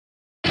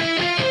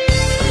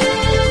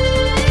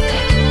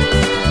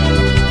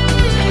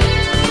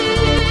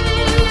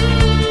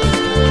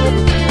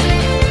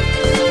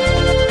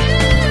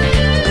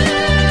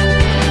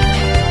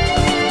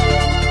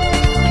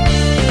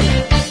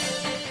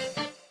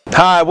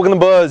Hi, welcome to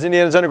Buzz,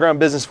 Indiana's Underground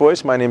Business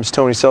Voice. My name is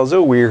Tony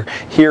Selzo. We're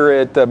here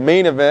at the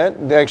main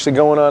event, actually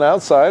going on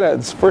outside.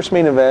 It's the first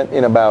main event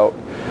in about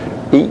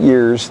 8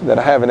 years that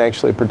I haven't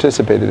actually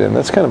participated in.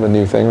 That's kind of a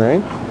new thing, right?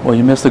 Well,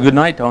 you missed a good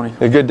night, Tony.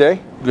 A good day?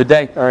 Good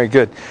day. All right,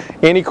 good.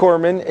 Andy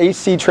Corman,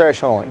 AC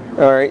Trash Hauling.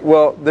 All right,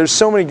 well, there's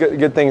so many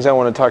good things I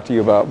want to talk to you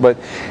about,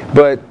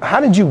 but how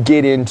did you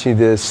get into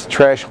this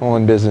trash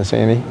hauling business,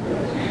 Andy?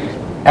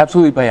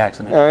 Absolutely by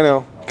accident. I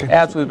know.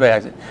 Absolutely by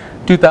accident.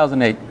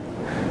 2008.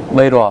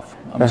 Laid off.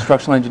 I'm a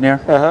structural engineer.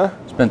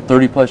 Spent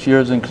 30 plus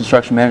years in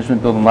construction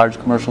management building large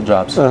commercial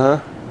jobs.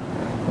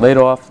 Laid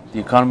off. The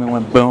economy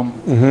went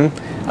boom.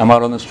 I'm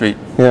out on the street.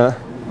 Yeah.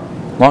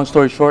 Long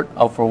story short,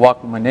 out for a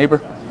walk with my neighbor.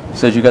 He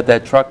says, "You got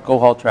that truck? Go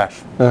haul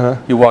trash."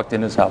 He walked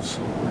in his house.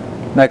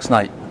 Next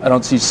night, I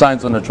don't see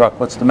signs on the truck.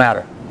 What's the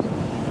matter?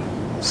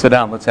 Sit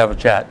down. Let's have a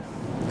chat.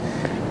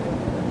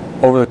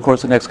 Over the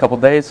course of the next couple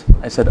of days,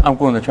 I said, I'm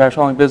going to the trash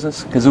hauling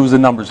business because it was a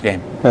numbers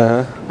game.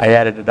 I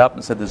added it up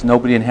and said, there's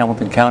nobody in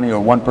Hamilton County or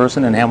one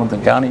person in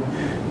Hamilton County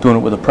doing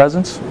it with a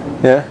presence.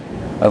 Yeah.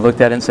 I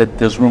looked at it and said,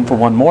 there's room for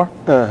one more.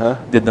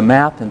 Did the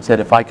math and said,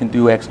 if I can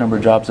do X number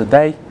of jobs a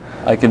day,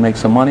 I can make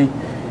some money,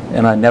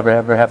 and I never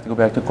ever have to go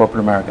back to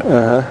corporate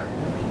America.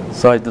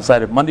 So I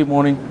decided Monday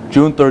morning,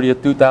 June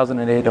 30th,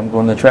 2008, I'm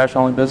going to the trash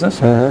hauling business.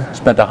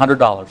 Spent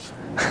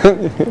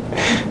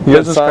 $100.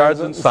 Business cards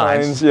and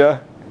signs.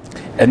 Yeah.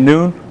 At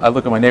noon, I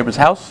look at my neighbor's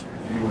house,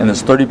 and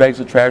there's 30 bags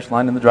of trash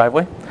lined in the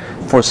driveway,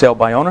 for sale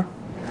by owner.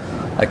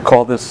 I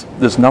call this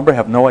number,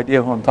 have no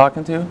idea who I'm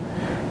talking to,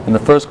 and the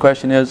first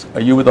question is,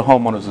 are you with the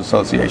Homeowners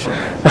Association?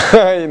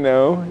 I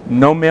know.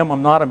 No, ma'am,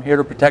 I'm not. I'm here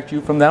to protect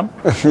you from them.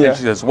 Yeah. And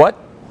she says, what?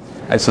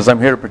 I says, I'm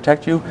here to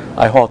protect you.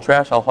 I haul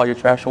trash. I'll haul your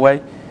trash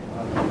away.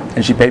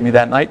 And she paid me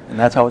that night, and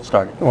that's how it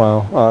started.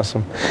 Wow,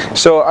 awesome.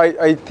 So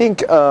I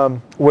think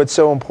what's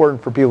so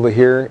important for people to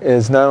hear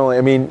is not only,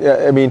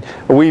 I mean,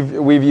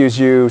 we've used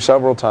you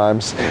several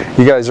times.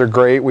 You guys are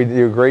great. We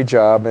do a great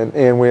job, and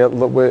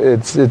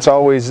it's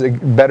always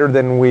better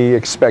than we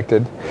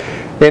expected.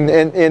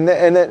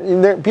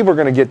 And people are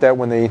going to get that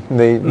when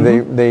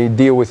they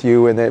deal with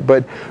you.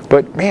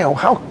 But man,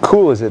 how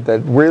cool is it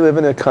that we live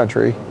in a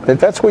country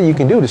that's what you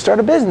can do to start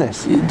a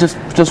business?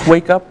 Just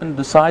wake up and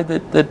decide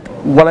that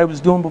what I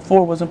was doing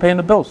before wasn't paying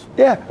the bills.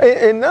 Yeah,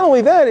 and not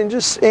only that,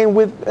 and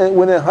with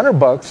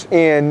 $100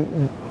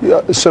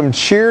 and some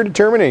sheer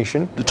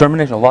determination.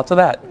 Lots of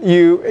that.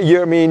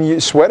 You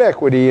sweat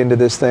equity into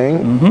this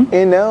thing,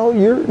 and now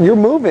you're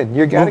moving.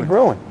 You got it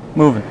growing.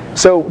 Moving.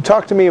 So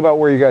talk to me about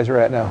where you guys are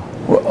at now.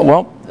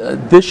 Well,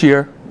 this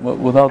year,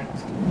 without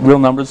real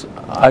numbers,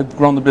 I've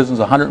grown the business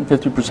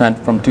 150%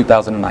 from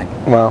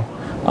 2009. Wow.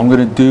 I'm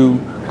going to do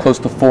close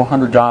to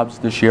 400 jobs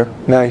this year.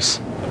 Nice.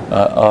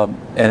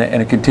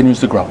 And it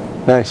continues to grow.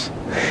 Nice.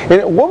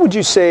 And what would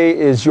you say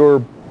is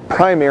your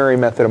primary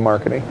method of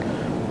marketing?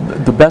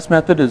 The best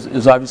method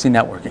is obviously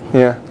networking.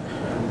 Yeah.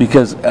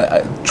 Because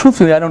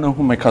truthfully, I don't know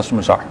who my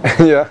customers are.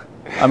 Yeah.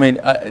 I mean,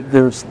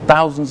 there's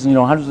thousands,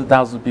 hundreds of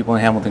thousands of people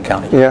in Hamilton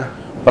County. Yeah.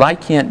 But I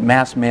can't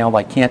mass mail.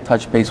 I can't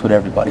touch base with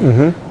everybody.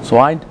 So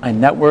I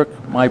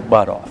network my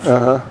butt off.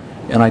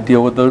 And I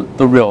deal with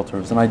the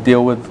realtors, and I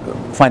deal with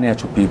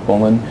financial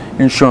people and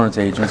insurance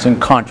agents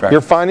and contractors.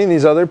 You're finding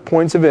these other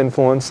points of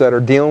influence that are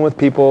dealing with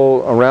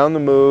people around the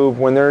move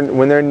when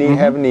they're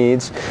have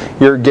needs.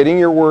 You're getting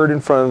your word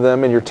in front of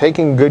them, and you're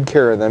taking good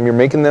care of them. You're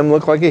making them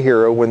look like a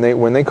hero when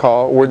they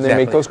call or when they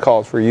make those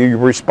calls for you. You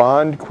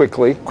respond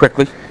quickly.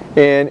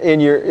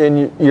 And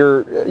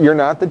you're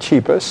not the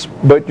cheapest,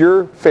 but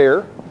you're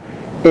fair.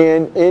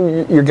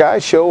 And your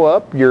guys show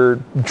up, you're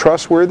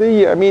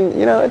trustworthy. I mean,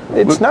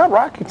 it's not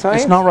rocket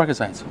science. It's not rocket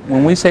science.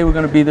 When we say we're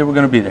going to be there, we're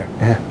going to be there.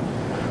 Yeah.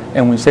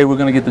 And when we say we're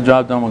going to get the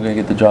job done, we're going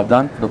to get the job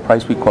done for the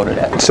price we quoted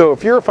at. So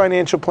if you're a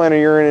financial planner,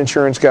 you're an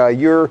insurance guy,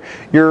 you're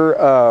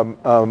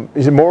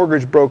a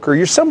mortgage broker,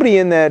 you're somebody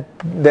in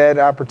that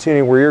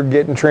opportunity where you're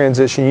getting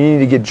transition, you need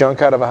to get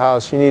junk out of a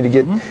house, you need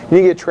to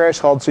get trash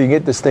hauled so you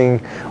get this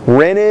thing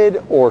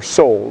rented or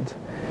sold.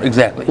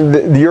 Exactly.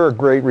 You're a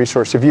great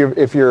resource. If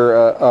you're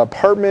an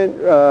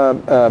apartment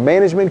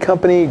management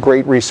company,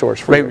 great resource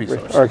for you. Great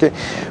resource. Okay,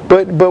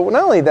 but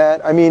not only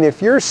that, I mean,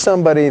 if you're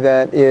somebody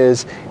that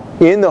is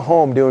in the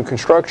home doing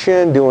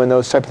construction, doing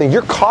those type of things,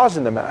 you're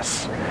causing the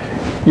mess.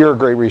 You're a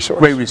great resource.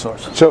 Great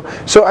resource.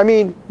 So I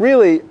mean,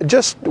 really,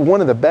 just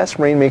one of the best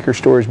rainmaker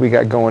stories we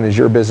got going is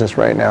your business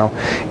right now,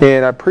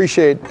 and I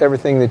appreciate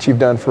everything that you've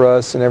done for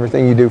us and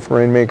everything you do for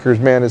rainmakers.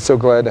 Man, it's so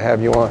glad to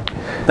have you on.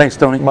 Thanks,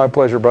 Tony. My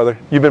pleasure, brother.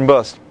 You've been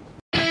buzzed.